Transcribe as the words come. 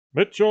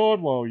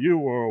Mitchorn, while you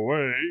were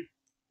away,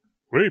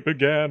 we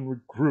began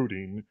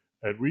recruiting,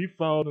 and we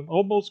found an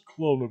almost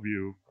clone of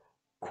you.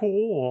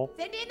 Cool.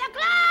 Cindy the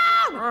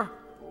Clown!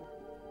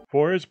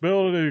 For his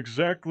build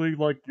exactly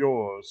like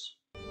yours.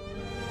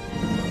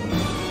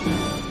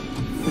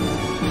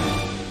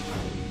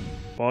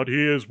 But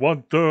he is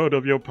 1/3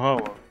 of your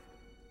power.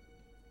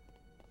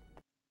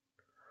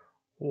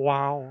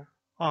 Wow,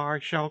 I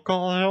shall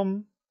call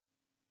him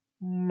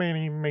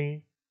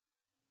Mini-Me.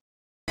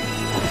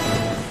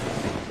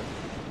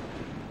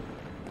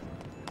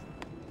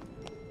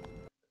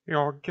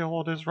 Your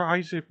guild is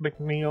rising,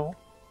 McNeil.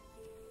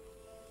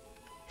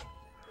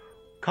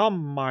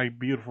 Come, my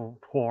beautiful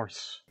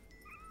horse.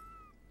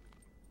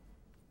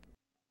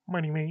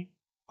 Mini-Me,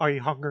 are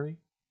you hungry?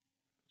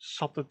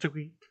 Something to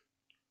eat?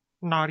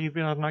 Not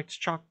even a night's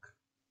chuck?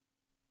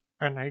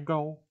 And I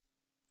go,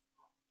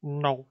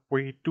 no,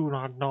 we do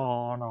not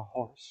gnaw on a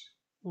horse.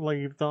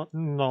 Leave the,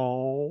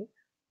 no.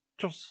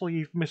 Just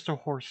leave Mr.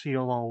 Horsey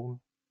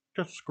alone.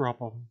 Just scrub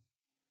him.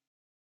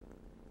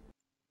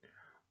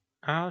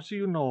 As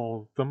you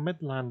know, the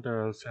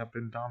Midlanders have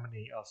been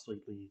dominating us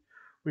lately.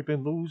 We've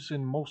been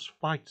losing most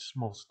fights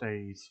most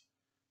days.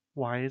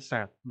 Why is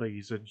that,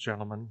 ladies and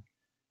gentlemen?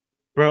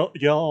 Well,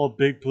 y'all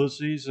big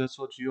pussies, that's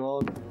what you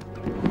all.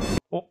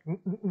 Oh,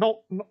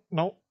 no, no,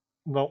 no,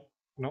 no,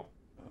 no.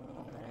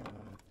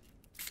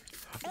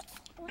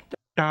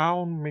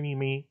 Down,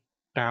 Mini-Me,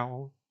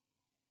 down.